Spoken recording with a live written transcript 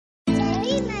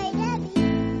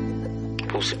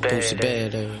Boosie Badazz.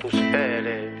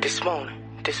 This morning.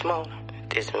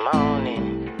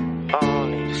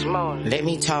 Let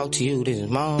me talk to you this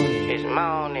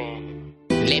morning.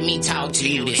 Let me talk to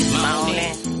you this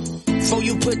morning. Before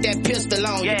you put that pistol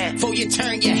on you, before you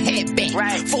turn your head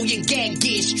back, before your gag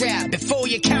get strapped, before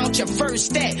you count your first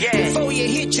stack, before you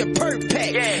hit your perk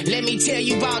pack. Let me tell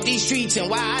you about these streets and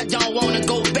why I don't wanna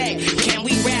go back. Can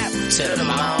we rap till the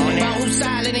morning? About who's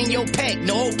silent in your pack?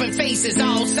 No open faces,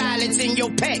 all silence in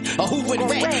your pack. Or who would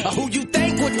rap? Or who you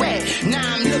think would rap?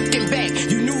 Now I'm looking back.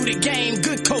 You knew the game,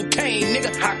 good cocaine,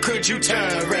 nigga. How could you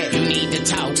turn red? You need to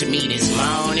talk to me this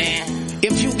morning.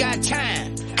 If you got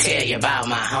time, tell you about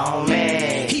my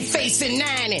homie. He facing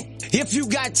 90. If you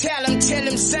got talent, tell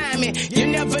him Simon. You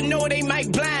never know, they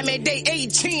might blind me. They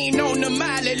 18 on the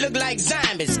mile, they look like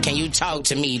zombies. Can you talk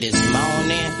to me this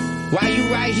morning? Why you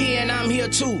right here and I'm here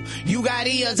too? You got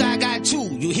ears, I got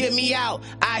two. You hear me out,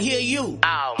 I hear you.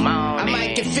 Oh, morning. I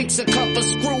might can fix a couple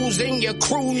screws in your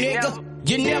crew, nigga.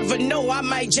 You never know, I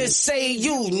might just say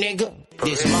you, nigga.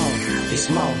 This morning.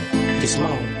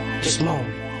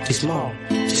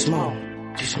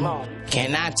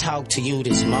 Can I talk to you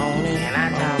this morning?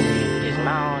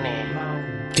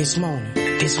 This morning.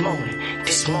 This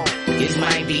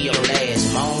might be your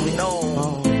last moment.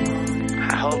 No.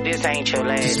 I hope this ain't your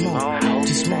last moment.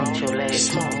 This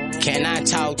morning. Can I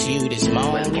talk to you this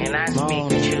morning? Can I speak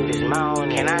with you this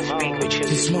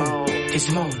morning? This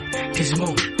morning.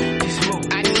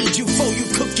 I need you before you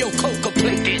cook your coca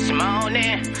plate this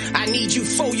morning. I need you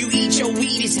before you eat your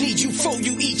Wheaties. Need you before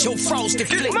you eat your frosted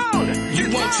flake. You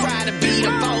won't try to be the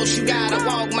boss, you gotta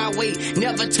walk my way.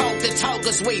 Never talk the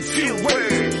talkers way, few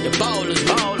words. The ballers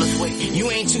way. You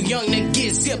ain't too young to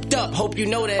get zipped up. Hope you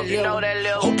know that little.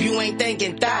 Hope you ain't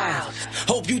thinking thousands.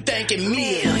 Hope you thinking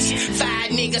millions.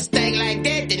 5 niggas think like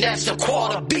that, then that's a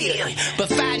 $250 million. But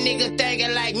 5 niggas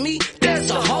thinking like me, that's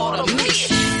a harder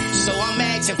mission. So I'm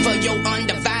asking for your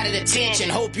undivided attention.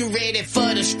 Hope you ready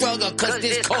for the struggle, cause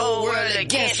this cold world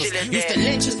against us. Used to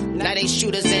lynch us, now they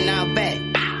shoot us in our back.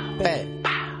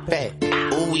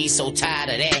 Ooh, we so tired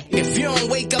of that. If you don't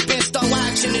wake up and start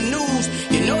watching the news,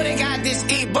 you know they got this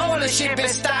Ebola shit been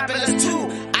stopping us too.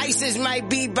 ISIS might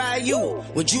be by you.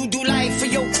 Would you do life for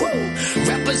your crew?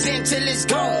 Represent till it's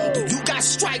gone. Do you got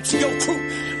stripes for your crew?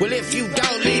 Well, if you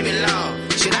don't, leave it alone.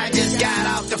 Shit, I just got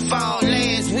off the phone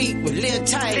last week with Lil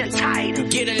Tight.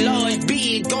 Get a large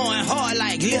beard going hard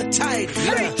like Lil Tight.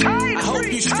 I hope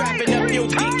you strapping up your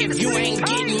dick if you ain't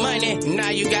getting money. Now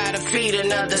you gotta feed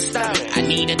another stomach. I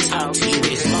need to talk to you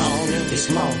this morning.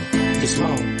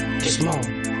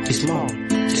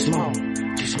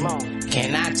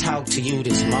 Can I talk to you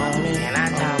this morning?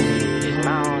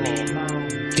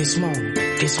 This morning.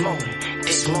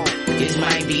 This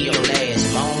might be your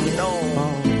last moment. No.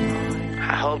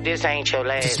 I hope this ain't your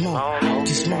last moment.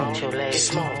 This morning.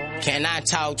 Can I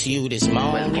talk to you this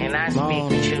morning? Can I speak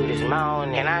with you this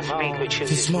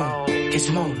morning? This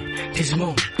morning.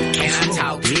 Can I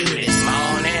talk to you this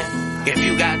morning? If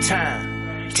you got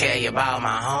time, tell you about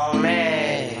my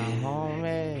homie.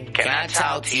 Can I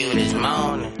talk to you this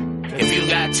morning? If you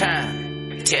got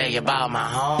time, tell you about my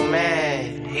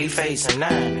homie. He facing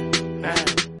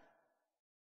 90.